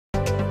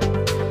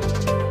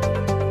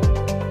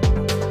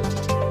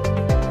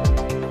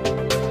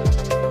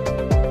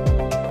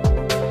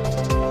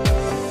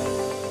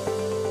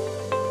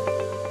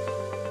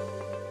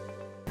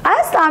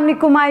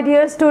Assalamualaikum my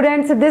dear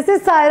students, this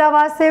is Saira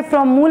Wasif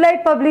from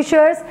Moonlight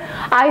Publishers.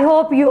 I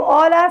hope you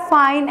all are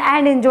fine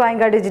and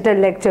enjoying our digital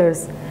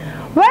lectures.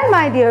 Well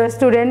my dear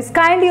students,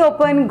 kindly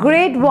open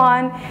grade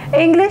 1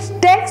 English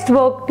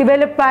textbook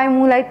developed by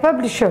Moonlight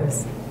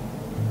Publishers.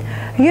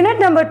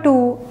 Unit number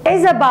 2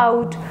 is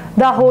about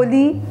the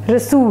Holy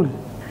Rasool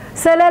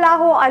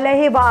Sallallahu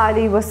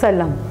Alaihi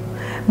Wasallam.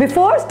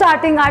 Before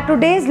starting our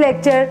today's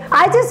lecture,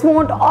 I just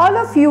want all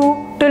of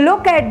you to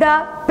look at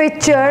the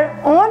picture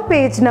on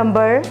page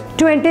number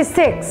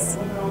 26.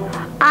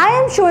 I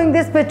am showing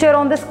this picture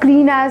on the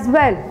screen as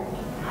well.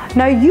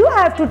 Now you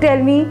have to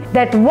tell me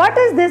that what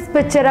is this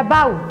picture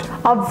about.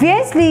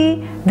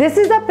 Obviously, this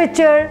is a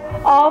picture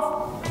of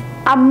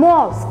a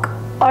mosque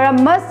or a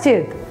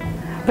masjid.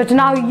 But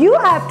now you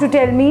have to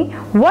tell me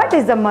what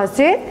is the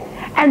masjid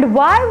and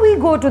why we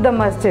go to the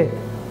masjid.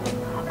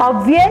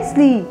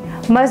 Obviously,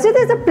 masjid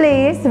is a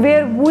place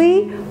where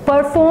we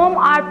perform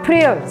our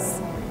prayers.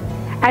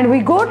 And we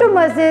go to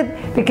masjid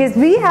because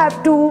we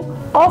have to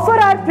offer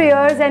our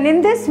prayers, and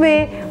in this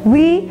way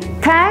we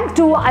thank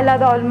to Allah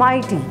the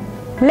Almighty.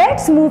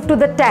 Let's move to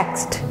the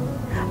text.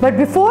 But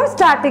before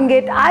starting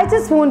it, I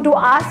just want to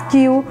ask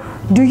you,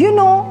 do you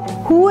know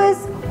who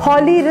is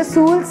Holy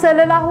Rasool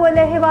Sallallahu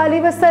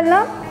Alaihi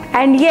Wasallam?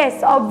 And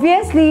yes,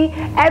 obviously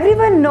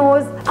everyone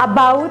knows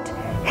about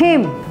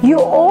him. You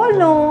all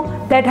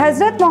know that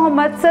Hazrat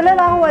Muhammad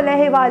Sallallahu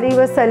Alaihi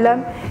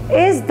Wasallam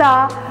is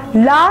the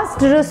last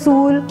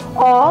Rasool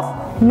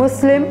of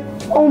Muslim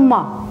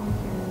Ummah.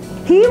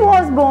 He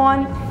was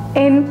born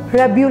in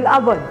Rabiul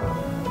Awwal.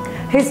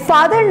 His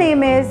father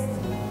name is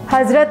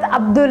Hazrat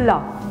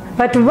Abdullah.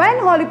 But when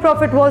Holy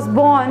Prophet was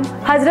born,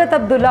 Hazrat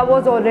Abdullah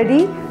was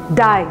already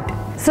died.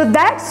 So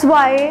that's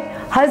why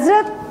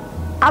Hazrat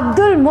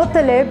Abdul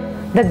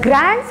Muttalib, the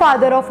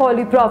grandfather of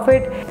Holy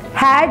Prophet,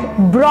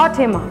 had brought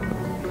him up.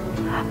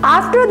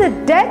 After the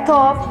death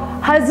of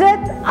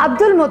Hazrat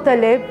Abdul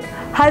Muttalib,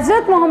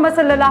 Hazrat Muhammad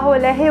Sallallahu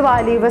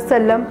Alaihi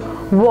Wasallam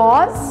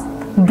was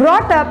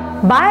brought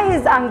up by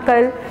his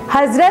uncle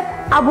Hazrat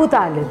Abu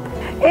Talib.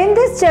 In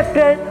this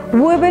chapter, we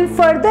will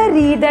further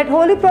read that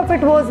Holy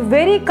Prophet was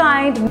very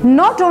kind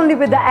not only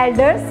with the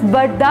elders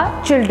but the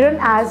children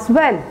as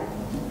well.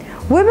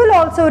 We will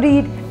also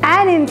read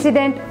an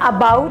incident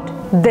about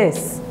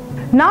this.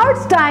 Now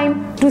it's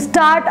time to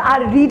start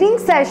our reading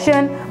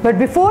session, but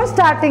before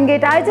starting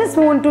it, I just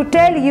want to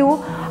tell you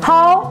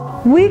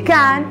how we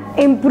can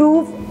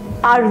improve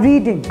our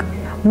reading.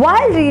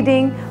 While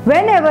reading,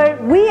 whenever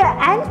we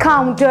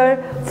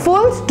encounter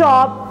full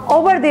stop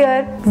over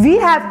there, we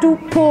have to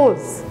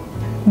pause.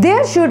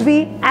 There should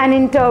be an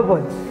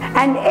interval.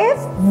 And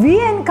if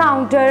we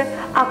encounter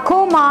a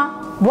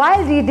comma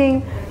while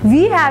reading,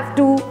 we have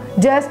to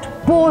just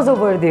pause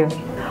over there.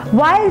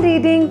 While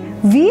reading,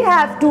 we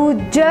have to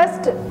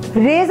just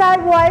raise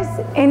our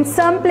voice in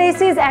some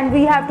places and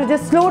we have to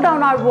just slow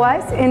down our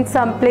voice in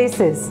some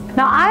places.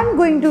 Now I'm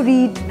going to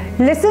read.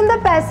 Listen the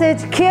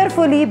passage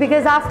carefully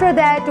because after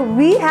that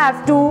we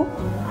have to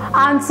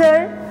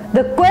answer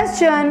the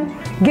question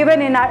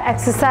given in our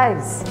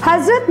exercise.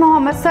 Hazrat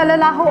Muhammad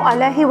Sallallahu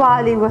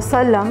Alaihi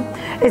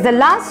Wasallam is the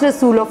last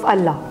Rasool of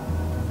Allah.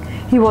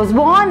 He was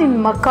born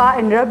in Makkah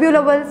in Rabiul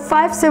Awwal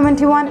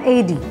 571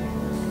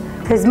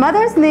 AD. His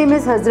mother's name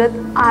is Hazrat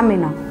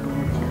Amina.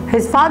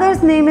 His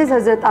father's name is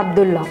Hazrat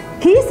Abdullah.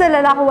 He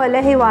Sallallahu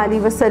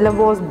Alaihi Wasallam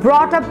was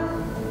brought up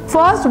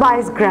first by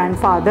his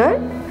grandfather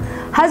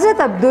Hazrat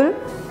Abdul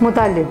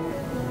Muttalib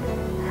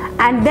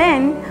and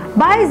then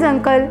by his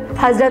uncle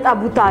Hazrat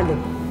Abu Talib.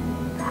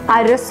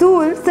 Our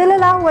Rasool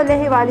Sallallahu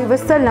Alaihi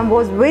Wasallam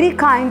was very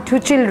kind to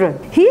children.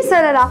 He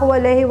Sallallahu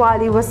Alaihi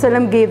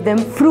Wasallam gave them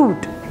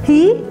fruit.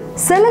 He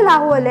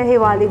Sallallahu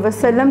Alaihi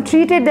Wasallam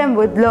treated them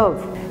with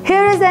love.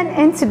 Here is an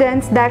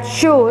incident that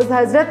shows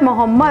Hazrat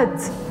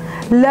Muhammad's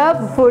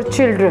love for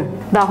children.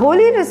 The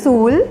Holy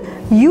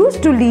Rasool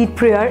used to lead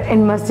prayer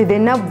in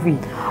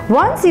Masjid-e-Nabawi.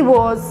 Once he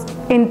was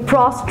in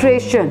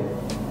prostration,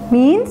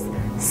 means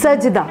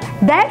sajda,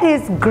 that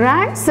his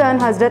grandson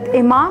Hazrat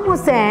Imam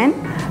Hussain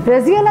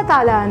Raziyallahu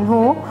Ta'ala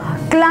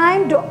Anhu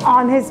climbed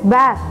on his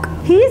back.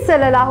 He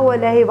Sallallahu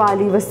Alaihi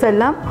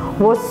Wasallam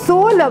was so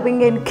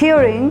loving and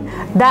caring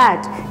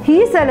that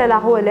he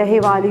Sallallahu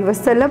Alaihi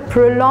Wasallam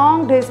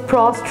prolonged his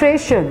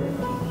prostration.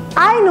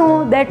 I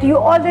know that you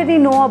already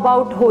know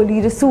about Holy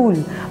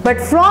Rasool,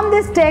 but from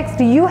this text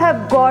you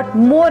have got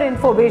more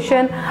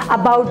information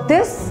about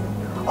this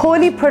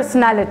holy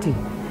personality.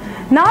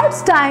 Now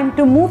it's time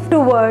to move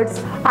towards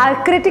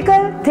our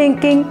critical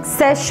thinking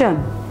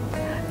session.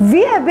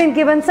 We have been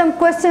given some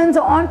questions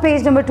on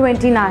page number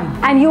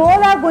 29 and you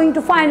all are going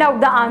to find out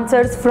the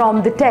answers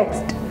from the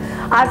text.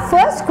 Our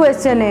first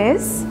question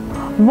is,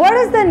 what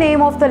is the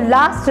name of the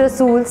last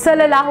Rasool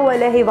Sallallahu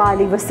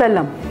Alaihi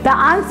Wasallam? The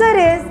answer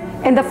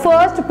is in the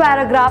first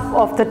paragraph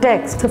of the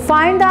text. To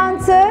find the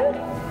answer,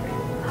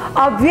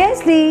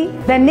 obviously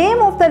the name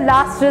of the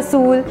last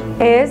Rasool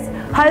is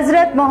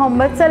Hazrat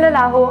Muhammad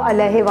Sallallahu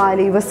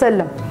Alaihi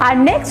Wasallam. Our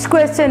next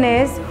question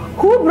is,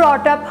 who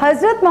brought up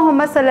Hazrat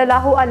Muhammad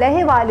sallallahu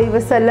alaihi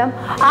wasallam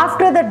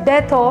after the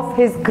death of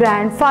his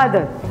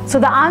grandfather? So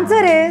the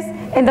answer is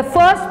in the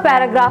first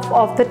paragraph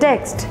of the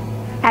text.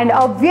 And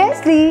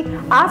obviously,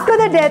 after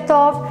the death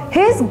of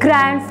his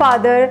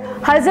grandfather,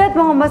 Hazrat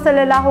Muhammad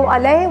sallallahu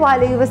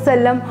alaihi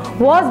wasallam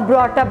was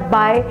brought up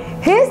by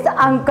his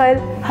uncle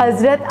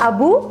Hazrat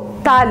Abu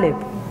Talib.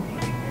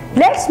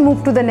 Let's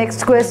move to the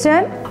next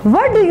question.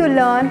 What do you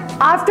learn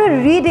after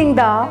reading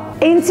the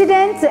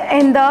incidents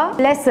in the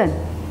lesson?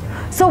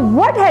 So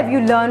what have you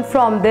learned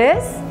from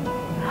this?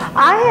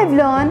 I have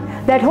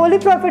learned that Holy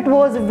Prophet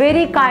was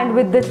very kind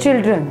with the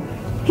children.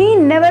 He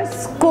never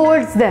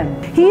scolds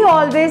them. He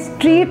always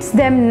treats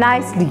them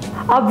nicely.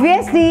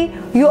 Obviously,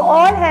 you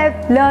all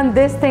have learned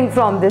this thing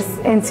from this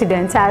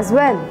incident as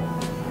well.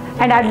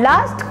 And our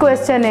last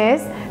question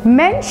is,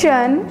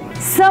 mention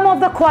some of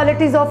the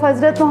qualities of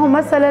Hazrat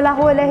Muhammad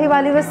sallallahu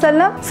alaihi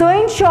wasallam. So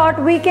in short,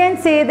 we can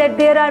say that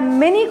there are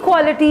many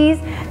qualities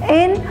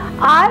in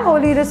our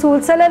Holy Rasool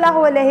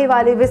sallallahu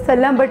alaihi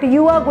wasallam, but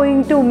you are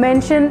going to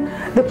mention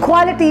the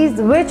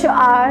qualities which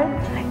are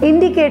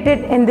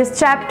indicated in this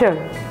chapter.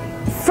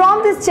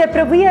 From this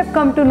chapter, we have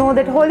come to know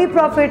that Holy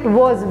Prophet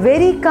was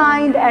very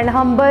kind and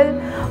humble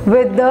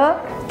with the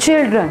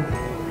children.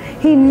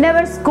 He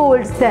never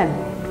scolds them.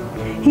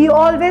 He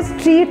always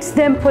treats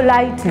them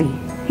politely.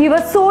 He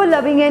was so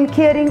loving and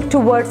caring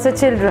towards the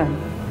children.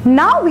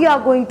 Now we are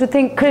going to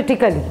think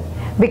critically,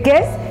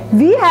 because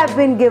we have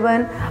been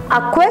given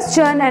a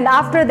question, and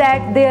after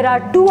that there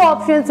are two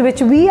options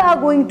which we are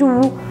going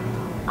to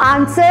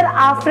answer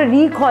after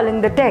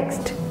recalling the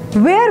text.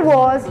 Where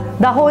was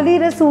the Holy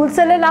Rasool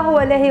sallallahu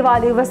alaihi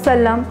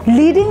wasallam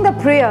leading the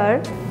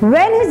prayer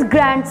when his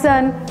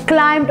grandson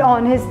climbed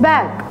on his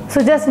back?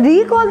 So just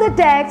recall the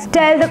text,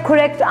 tell the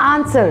correct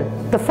answer.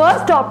 The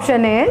first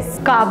option is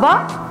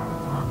Kaaba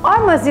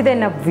or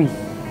Masjid-e-Nabawi,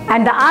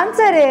 and the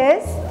answer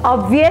is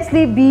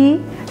obviously B,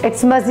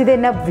 it's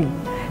Masjid-e-Nabawi.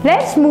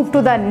 Let's move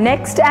to the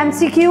next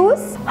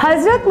MCQs.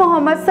 Hazrat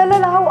Muhammad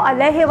sallallahu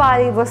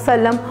alaihi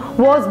wasallam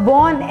was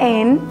born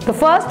in, the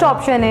first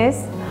option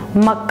is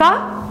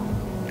Makkah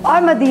or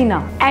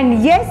Medina.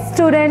 And yes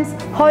students,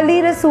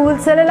 Holy Rasool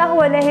sallallahu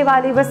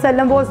alaihi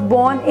wasallam was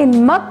born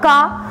in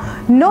Makkah.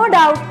 No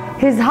doubt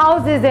his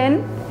house is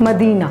in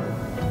Medina.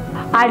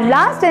 Our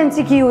last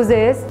MCQs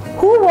is,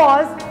 who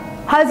was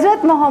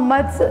Hazrat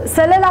Muhammad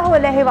sallallahu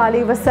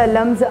alaihi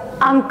wasallam's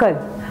uncle?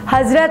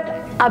 Hazrat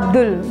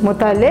Abdul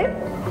Muttalib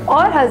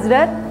or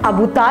Hazrat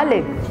Abu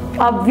Talib?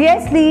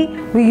 Obviously,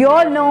 we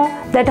all know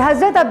that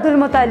Hazrat Abdul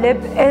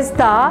Muttalib is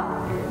the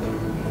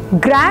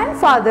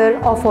grandfather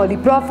of Holy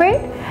Prophet,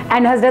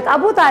 and Hazrat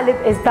Abu Talib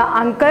is the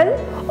uncle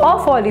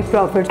of Holy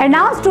Prophet. And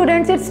now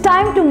students, it's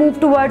time to move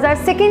towards our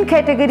second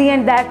category,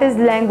 and that is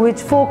language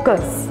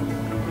focus.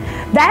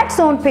 That's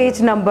on page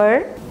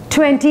number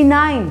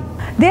 29.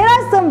 There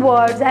are some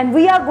words and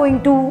we are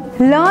going to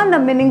learn the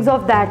meanings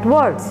of that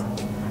words.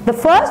 The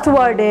first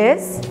word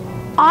is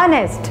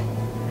honest.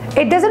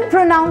 It doesn't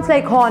pronounce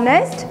like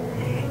honest.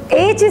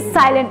 H is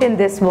silent in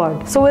this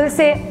word. So we'll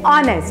say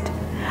honest.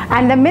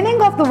 And the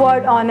meaning of the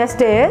word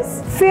honest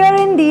is fair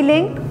in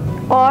dealing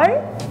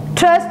or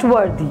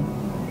trustworthy.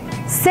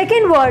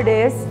 Second word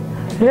is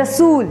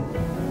Rasool.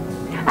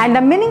 And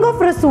the meaning of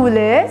Rasool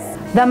is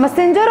the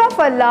messenger of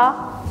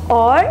Allah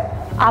or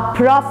a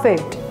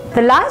prophet.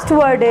 The last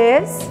word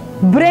is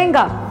bring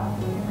up.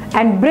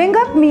 And bring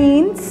up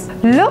means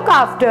look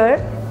after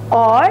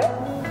or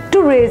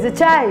to raise a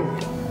child.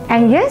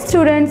 And yes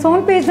students,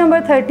 on page number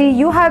 30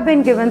 you have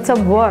been given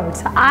some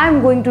words. I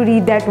am going to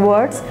read that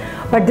words,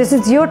 but this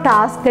is your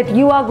task that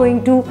you are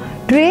going to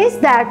trace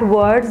that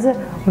words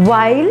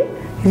while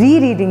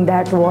rereading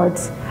that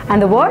words.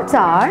 And the words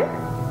are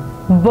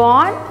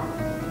born,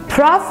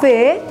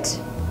 prophet,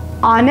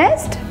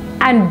 honest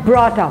and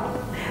brought up.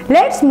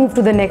 Let's move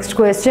to the next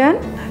question.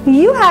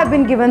 You have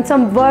been given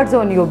some words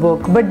on your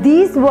book, but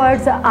these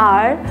words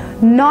are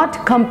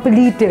not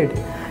completed.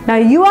 Now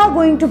you are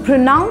going to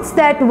pronounce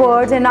that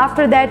words, and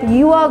after that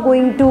you are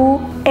going to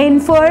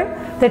infer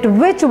that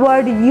which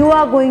word you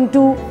are going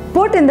to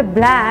put in the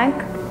blank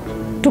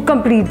to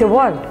complete the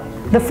word.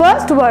 The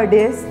first word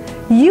is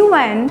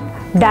UN-LE.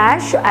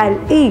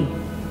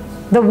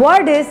 The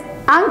word is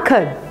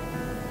uncle.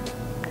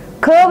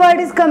 K word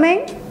is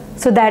coming,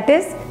 so that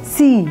is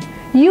C.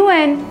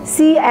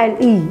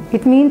 UNCLE.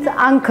 It means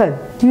uncle.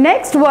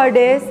 Next word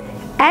is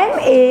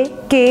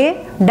MAK-AH.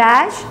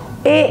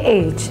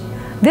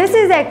 This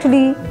is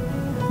actually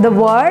the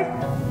word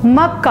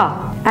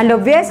Makkah, and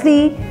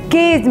obviously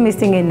K is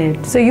missing in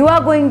it. So you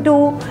are going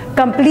to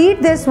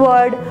complete this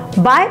word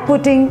by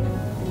putting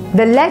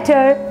the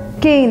letter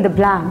K in the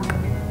blank.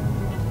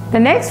 The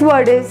next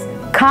word is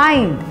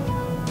kind.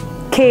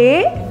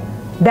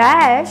 K-and-D.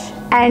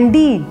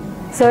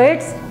 So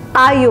it's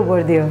I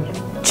over there.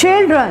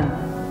 Children.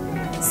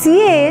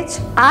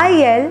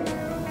 CHIL.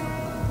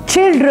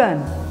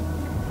 Children.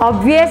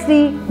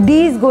 Obviously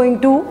D is going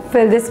to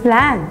fill this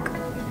blank.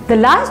 The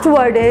last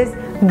word is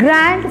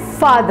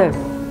grandfather.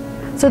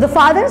 So the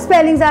father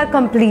spellings are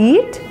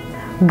complete.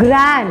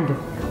 Grand.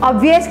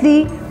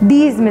 Obviously,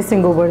 D is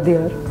missing over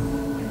there.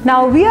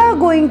 Now we are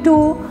going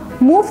to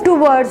move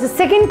towards the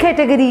second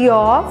category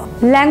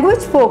of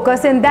language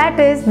focus, and that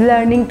is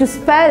learning to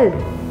spell.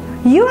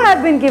 You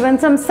have been given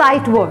some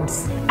sight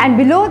words and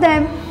below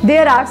them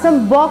there are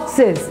some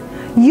boxes.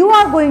 You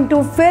are going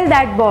to fill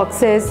that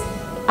boxes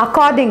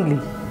accordingly.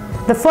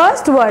 The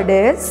first word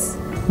is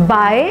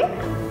by,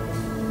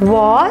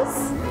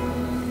 was,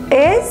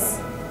 is,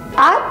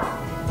 up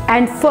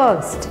and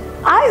first.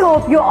 I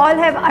hope you all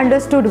have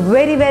understood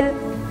very well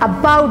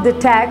about the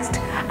text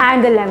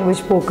and the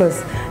language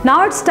focus.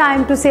 Now it's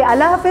time to say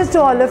Allah Hafiz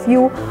to all of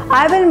you.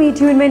 I will meet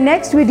you in my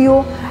next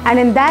video, and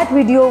in that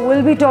video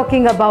we'll be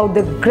talking about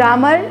the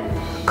grammar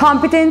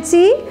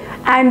competency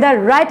and the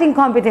writing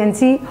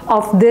competency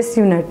of this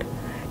unit.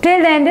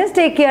 Till then, just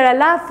take care.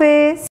 Allah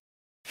Hafiz.